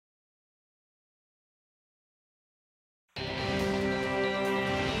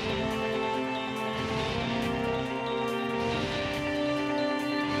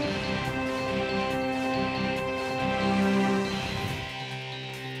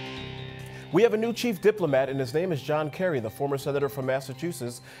We have a new chief diplomat, and his name is John Kerry, the former senator from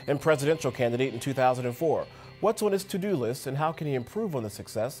Massachusetts and presidential candidate in 2004. What's on his to-do list, and how can he improve on the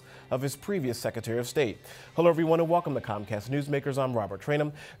success of his previous Secretary of State? Hello, everyone, and welcome to Comcast Newsmakers. I'm Robert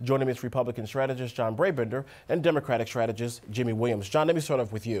Trainum. Joining me is Republican strategist John Brabender and Democratic strategist Jimmy Williams. John, let me start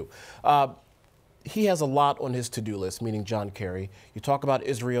off with you. He has a lot on his to-do list, meaning John Kerry. You talk about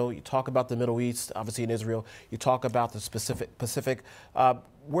Israel, you talk about the Middle East, obviously in Israel, you talk about the Pacific.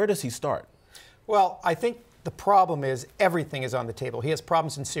 Where does he start? Well, I think the problem is everything is on the table. He has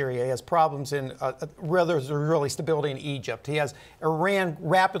problems in Syria. He has problems in Israeli stability in Egypt. He has Iran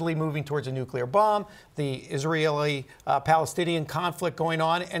rapidly moving towards a nuclear bomb, the Israeli-Palestinian conflict going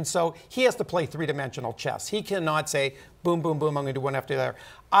on. And so he has to play three-dimensional chess. He cannot say, boom, boom, boom, I'm going to do one after the other.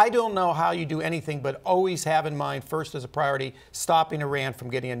 I don't know how you do anything but always have in mind first as a priority stopping Iran from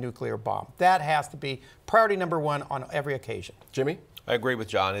getting a nuclear bomb. That has to be priority number one on every occasion. Jimmy? I agree with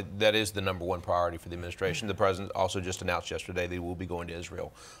John. That is the number one priority for the administration. The president also just announced yesterday that he will be going to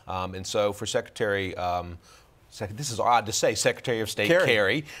Israel. And so for Secretary, this is odd to say, Secretary of State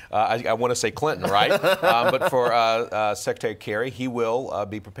Kerry. I want to say Clinton, right? But for Secretary Kerry, he will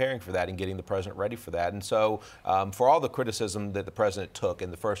be preparing for that and getting the president ready for that. And so for all the criticism that the president took in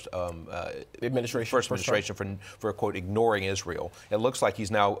the first administration for, quote, ignoring Israel, it looks like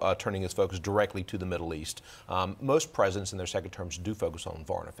he's now turning his focus directly to the Middle East. Most presidents in their second terms do focus on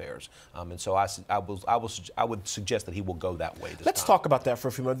foreign affairs. And so I would suggest that he will go that way this Let's time. talk about that for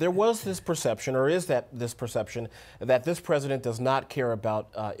a few minutes. There was this perception, or is that this perception, that this president does not care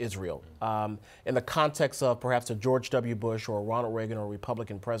about Israel in the context of perhaps a George W. Bush or a Ronald Reagan or a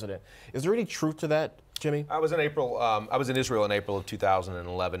Republican president. Is there any truth to that, Jimmy? I was in Israel in April of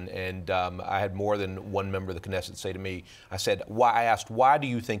 2011, and I had more than one member of the Knesset say to me, I asked, why do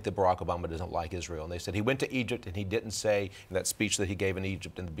you think that Barack Obama doesn't like Israel? And they said he went to Egypt and he didn't say, in that speech that he gave in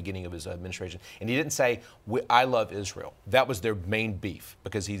Egypt in the beginning of his administration, and he didn't say, I love Israel. That was their main beef,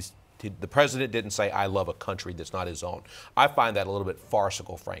 because the president didn't say, I love a country that's not his own. I find that a little bit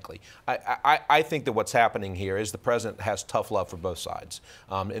farcical, frankly. I think that what's happening here is the president has tough love for both sides.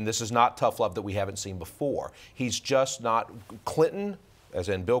 And this is not tough love that we haven't seen before. He's just not, Clinton, as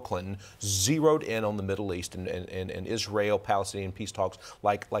in Bill Clinton, zeroed in on the Middle East and Israel-Palestinian peace talks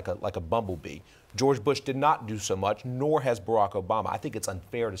like a bumblebee. George Bush did not do so much, nor has Barack Obama. I think it's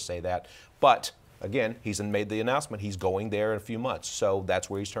unfair to say that, but again, he's made the announcement. He's going there in a few months, so that's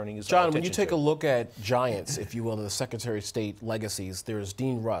where he's turning his attention. John, when you take a look at giants, if you will, of the Secretary of State legacies, there's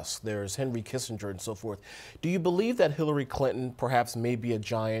Dean Russ, there's Henry Kissinger, and so forth. Do you believe that Hillary Clinton perhaps may be a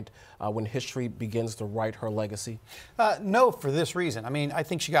giant when history begins to write her legacy? No, for this reason. I mean, I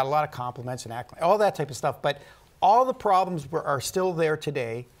think she got a lot of compliments and all that type of stuff, but all the problems are still there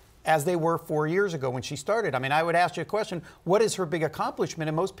today, as they were 4 years ago when she started. I mean, I would ask you a question, what is her big accomplishment?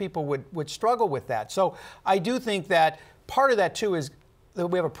 And most people would struggle with that. So I do think that part of that, too, is that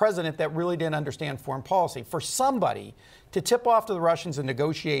we have a president that really didn't understand foreign policy. For somebody to tip off to the Russians in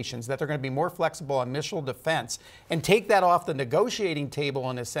negotiations that they're going to be more flexible on missile defense and take that off the negotiating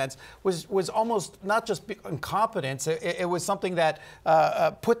table, in a sense, was almost not just incompetence. It was something that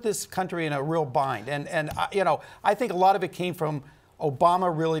put this country in a real bind. And you know, I think a lot of it came from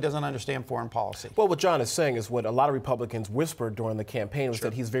Obama really doesn't understand foreign policy. Well, what John is saying is what a lot of Republicans whispered during the campaign was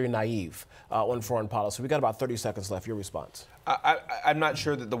that he's very naive on foreign policy. We got about 30 seconds left. Your response? I'm not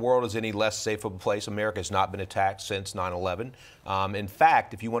sure that the world is any less safe of a place. America has not been attacked since 9/11. In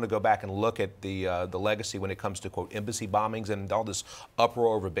fact, if you want to go back and look at the legacy when it comes to, quote, embassy bombings and all this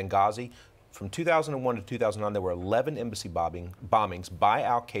uproar over Benghazi, from 2001 to 2009, there were 11 embassy bombings by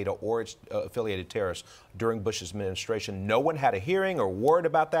al-Qaeda or its affiliated terrorists during Bush's administration. No one had a hearing or worried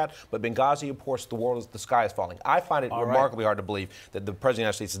about that, but Benghazi, of course, the sky is falling. I find it remarkably hard to believe that the President of the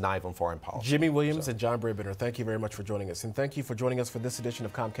United States is naive on foreign policy. Jimmy Williams and John Brabender, thank you very much for joining us. And thank you for joining us for this edition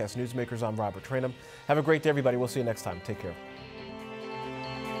of Comcast Newsmakers. I'm Robert Trainum. Have a great day, everybody. We'll see you next time. Take care.